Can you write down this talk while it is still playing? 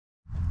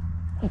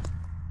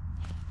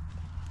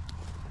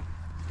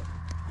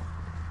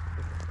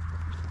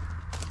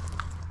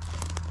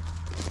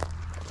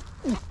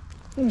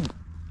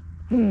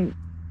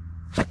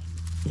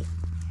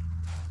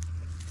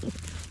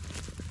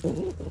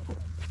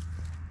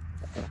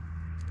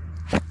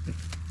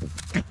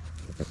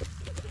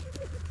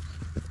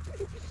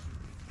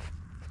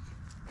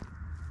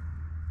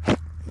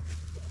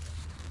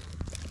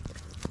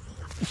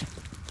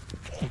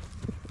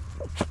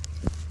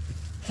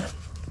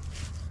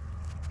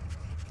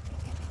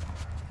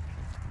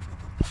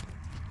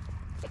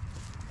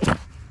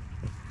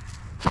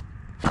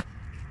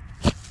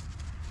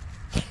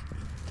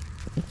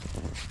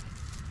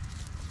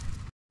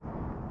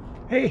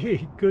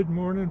Hey, good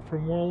morning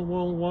from Walla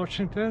Walla,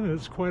 Washington.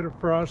 It's quite a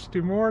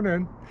frosty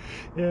morning,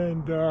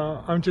 and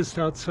I'm just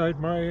outside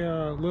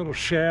my little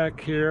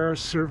shack here,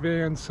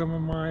 surveying some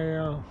of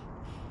my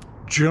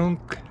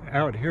junk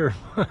out here.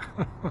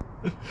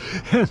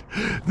 And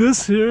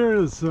this here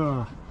is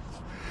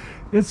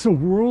it's a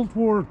World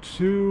War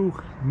II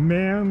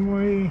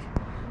Manly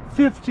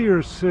 50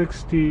 or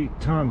 60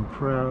 ton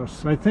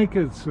press. I think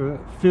it's a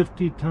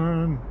 50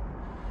 ton,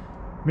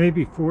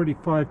 maybe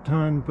 45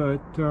 ton,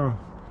 but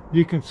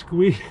you can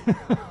squeeze,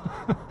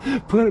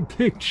 put a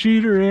big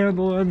cheater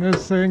handle on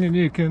this thing, and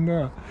you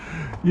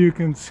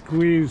can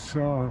squeeze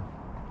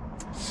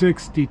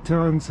 60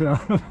 tons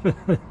out of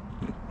it.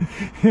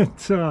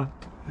 It's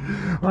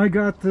I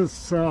got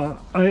this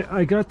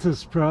I got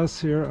this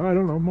press here, I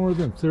don't know, more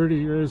than 30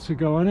 years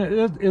ago, and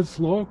it's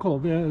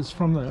local. It's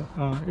from the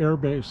air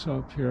base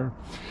up here,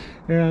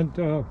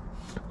 and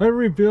I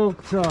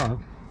rebuilt a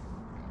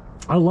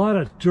lot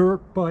of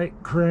dirt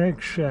bike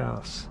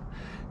crankshafts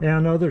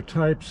and other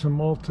types of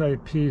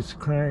multi-piece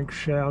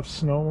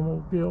crankshafts,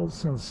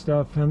 snowmobiles and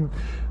stuff, and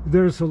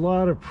there's a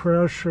lot of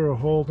pressure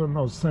holding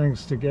those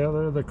things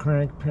together, the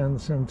crank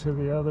pins into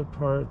the other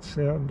parts.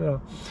 And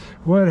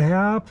what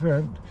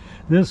happened,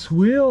 this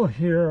wheel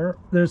here,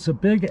 there's a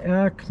big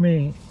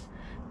Acme,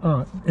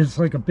 it's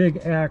like a big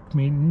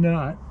Acme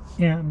nut,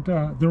 and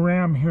the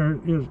ram here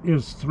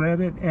is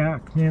threaded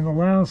Acme, and the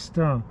last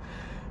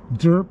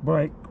dirt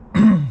bike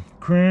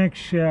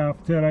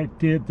crankshaft that I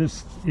did,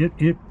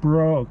 it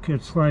broke.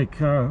 It's like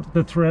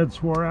the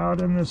threads wore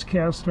out in this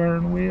cast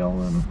iron wheel,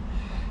 and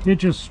it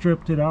just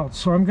stripped it out.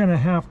 So I'm going to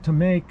have to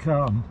make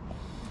an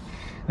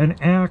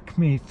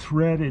Acme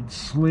threaded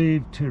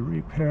sleeve to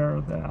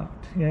repair that,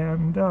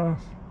 and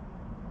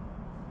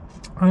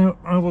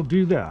I will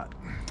do that.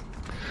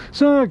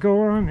 So I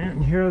go on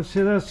in here.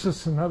 See, that's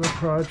just another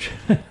project.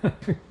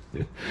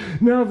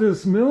 Now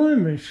this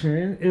milling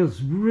machine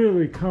is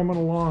really coming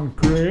along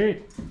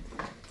great.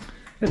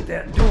 Get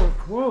that door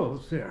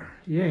closed there,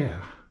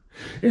 yeah.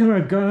 And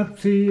I've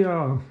got the,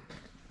 you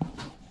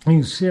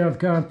can see I've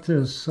got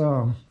this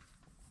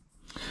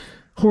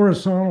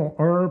horizontal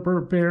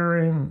arbor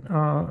bearing.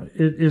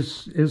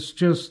 It's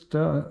just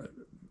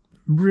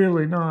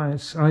really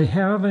nice. I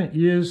haven't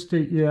used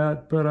it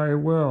yet, but I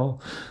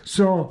will.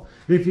 So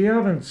if you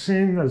haven't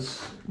seen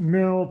this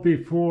mill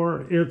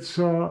before, it's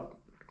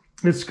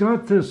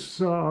got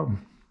this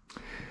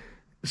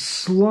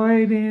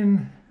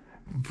sliding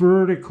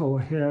vertical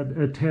head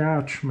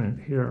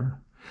attachment here,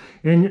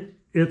 and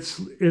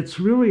it's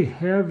really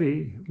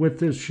heavy with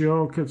this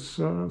yoke. It's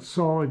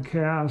solid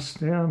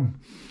cast, and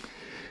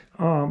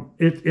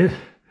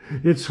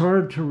it's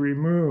hard to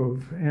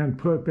remove and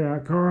put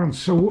back on.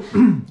 So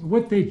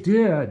what they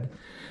did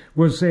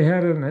was they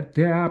had an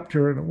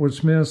adapter and it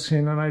was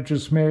missing, and I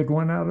just made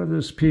one out of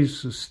this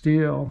piece of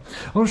steel.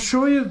 I'll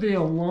show you the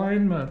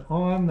alignment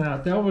on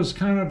that. That was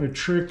kind of a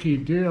tricky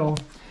deal.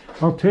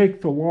 I'll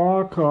take the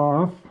lock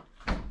off.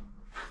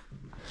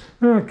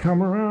 I'll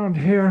come around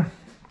here.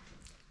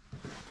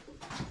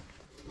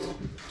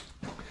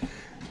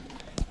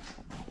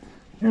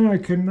 And I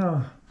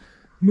can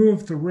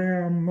move the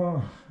ram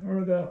or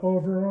the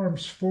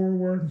overarms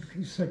forward.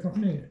 Just a second, let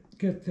me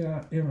get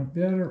that in a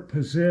better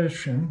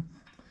position.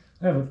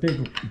 I have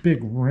a big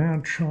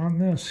wrench on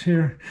this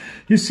here.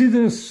 You see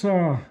this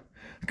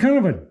kind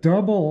of a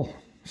double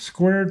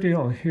square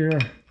deal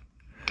here,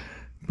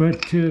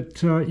 but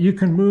you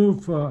can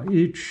move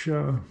each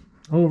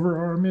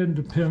overarm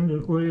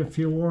independently if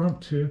you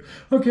want to.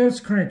 Okay, let's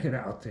crank it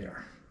out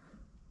there.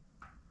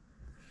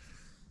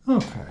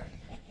 Okay.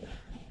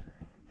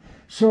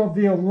 So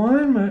the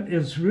alignment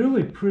is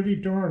really pretty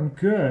darn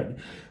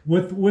good.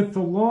 With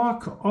the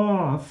lock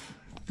off,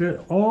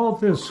 that all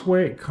this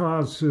weight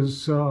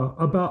causes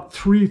about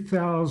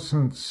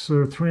 3/1000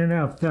 or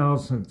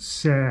 3,500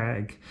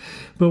 sag.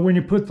 But when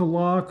you put the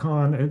lock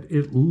on,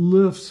 it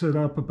lifts it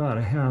up about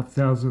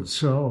 1/2,000.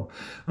 So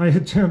I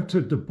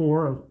attempted to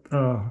bore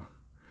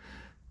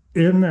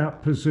in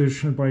that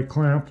position by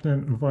clamping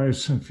it in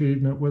vise and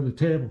feeding it with a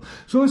table.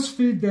 So let's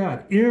feed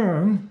that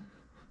in.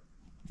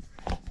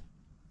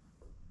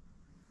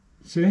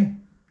 See?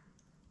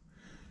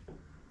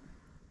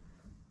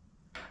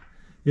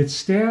 It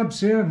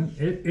stabs in.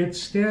 It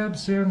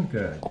stabs in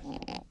good.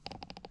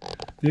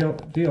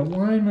 The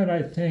alignment,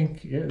 I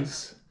think,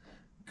 is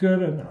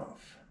good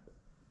enough.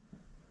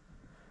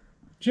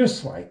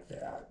 just like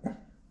that.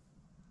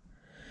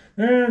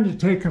 And you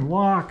take and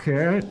lock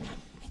it,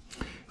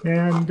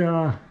 and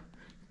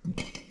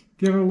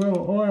give it a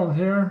little oil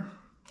here.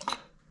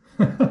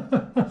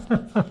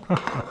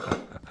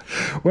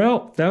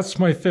 Well, that's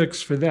my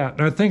fix for that.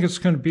 And I think it's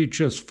going to be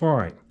just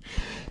fine.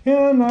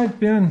 And I've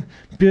been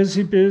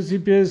busy.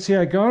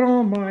 I got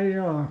all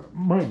my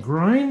my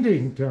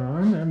grinding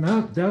done, and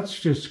that's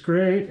just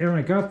great. And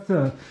I got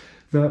the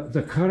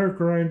cutter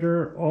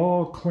grinder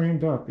all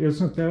cleaned up.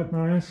 Isn't that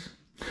nice?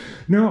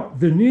 Now,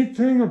 the neat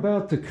thing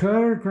about the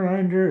cutter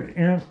grinder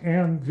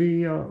and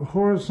the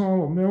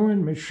horizontal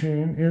milling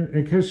machine,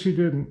 in case you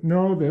didn't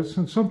know this,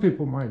 and some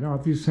people might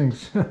not, these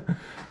things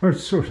are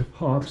sort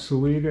of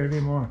obsolete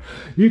anymore.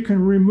 You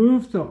can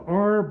remove the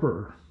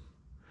arbor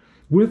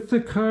with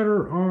the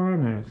cutter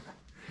on it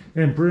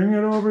and bring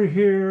it over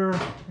here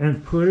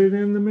and put it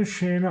in the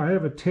machine. I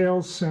have a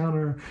tail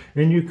center,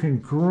 and you can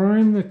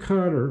grind the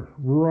cutter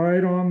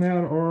right on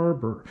that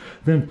arbor,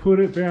 then put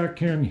it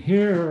back in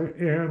here,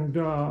 and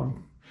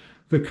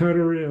the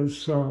cutter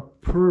is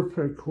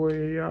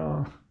perfectly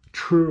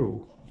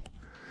true.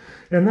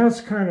 And that's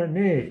kind of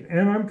neat.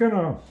 And I'm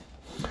gonna,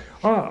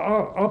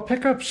 I'll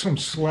pick up some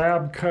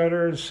slab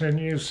cutters and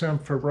use them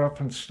for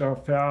roughing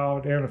stuff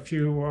out, and a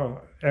few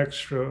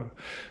extra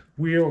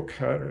wheel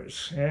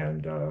cutters,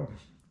 and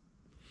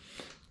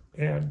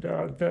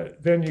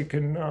then you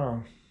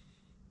can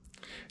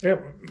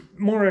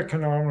more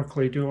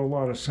economically do a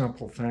lot of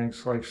simple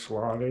things like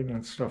slotting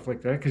and stuff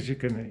like that, because you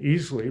can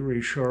easily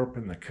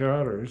resharpen the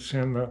cutters.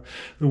 And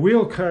the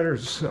wheel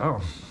cutters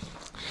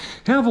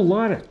have a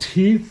lot of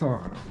teeth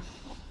on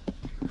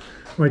them,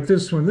 like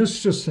this one. This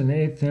is just an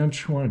 1/8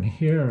 inch one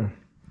here,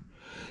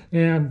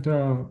 and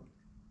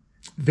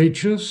they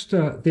just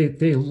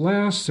they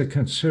last a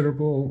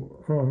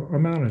considerable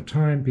amount of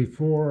time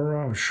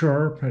before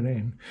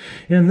sharpening.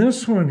 And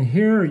this one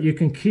here, you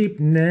can keep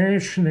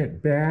gnashing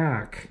it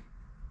back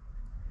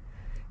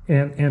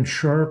and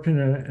sharpen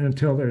it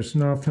until there's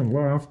nothing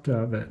left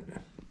of it.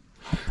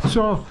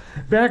 So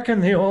back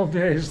in the old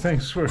days,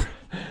 things were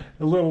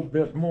a little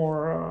bit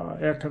more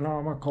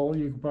economical.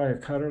 You could buy a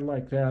cutter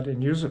like that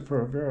and use it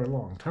for a very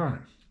long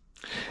time.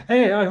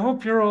 Hey, I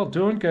hope you're all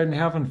doing good and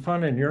having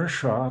fun in your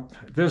shop.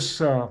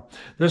 This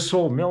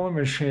old milling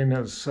machine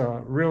is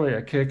really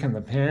a kick in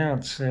the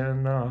pants,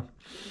 and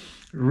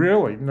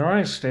really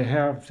nice to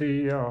have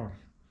the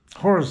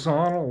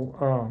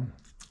horizontal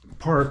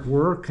part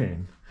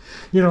working.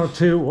 You know,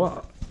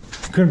 to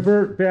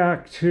convert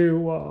back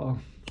to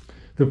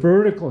the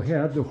vertical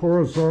head, the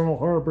horizontal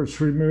arbor's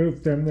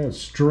removed, then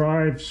this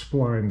drive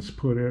spline's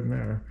put in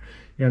there.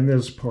 And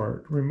this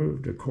part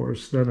removed, of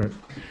course. Then it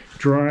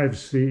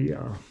drives the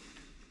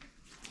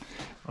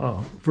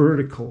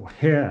vertical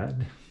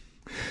head.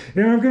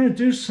 And I'm going to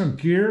do some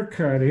gear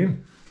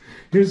cutting.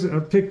 I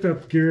picked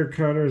up gear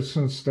cutters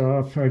and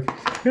stuff. I'm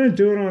going to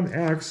do it on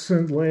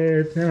Axelson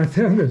lathe. And I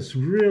found this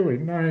really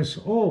nice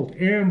old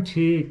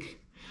antique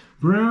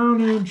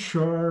Brown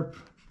Sharpe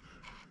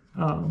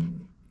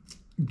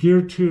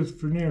gear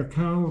tooth vernier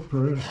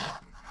caliper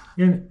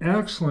in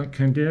excellent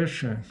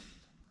condition.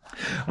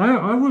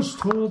 I was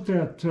told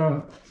that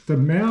the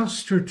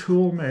master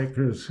tool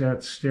makers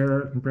at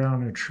Starrett and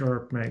Brown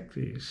Sharpe make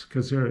these,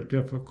 because they're a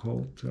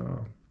difficult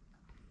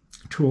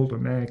tool to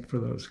make for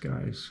those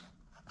guys.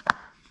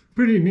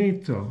 Pretty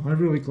neat, though. I'm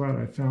really glad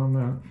I found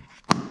that.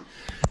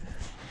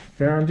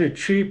 Found it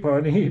cheap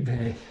on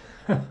eBay.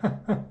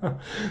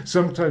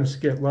 Sometimes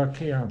you get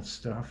lucky on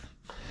stuff.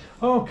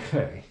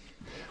 Okay.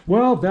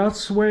 Well,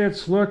 that's the way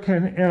it's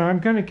looking, and I'm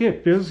going to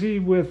get busy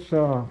with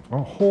a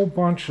whole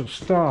bunch of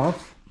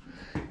stuff.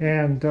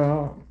 And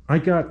I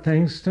got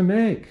things to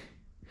make.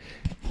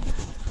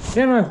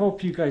 And I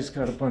hope you guys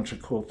got a bunch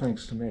of cool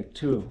things to make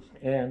too.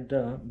 And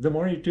the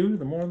more you do,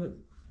 the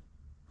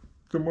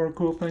more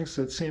cool things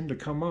that seem to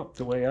come up,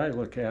 the way I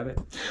look at it.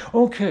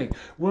 Okay,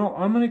 well,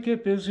 I'm going to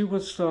get busy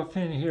with stuff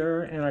in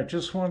here, and I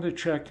just wanted to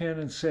check in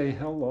and say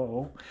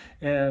hello.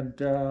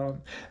 And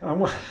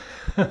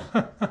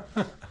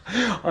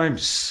I'm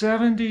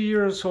 70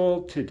 years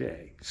old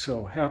today,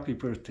 so happy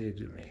birthday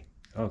to me.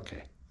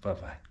 Okay,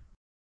 bye-bye.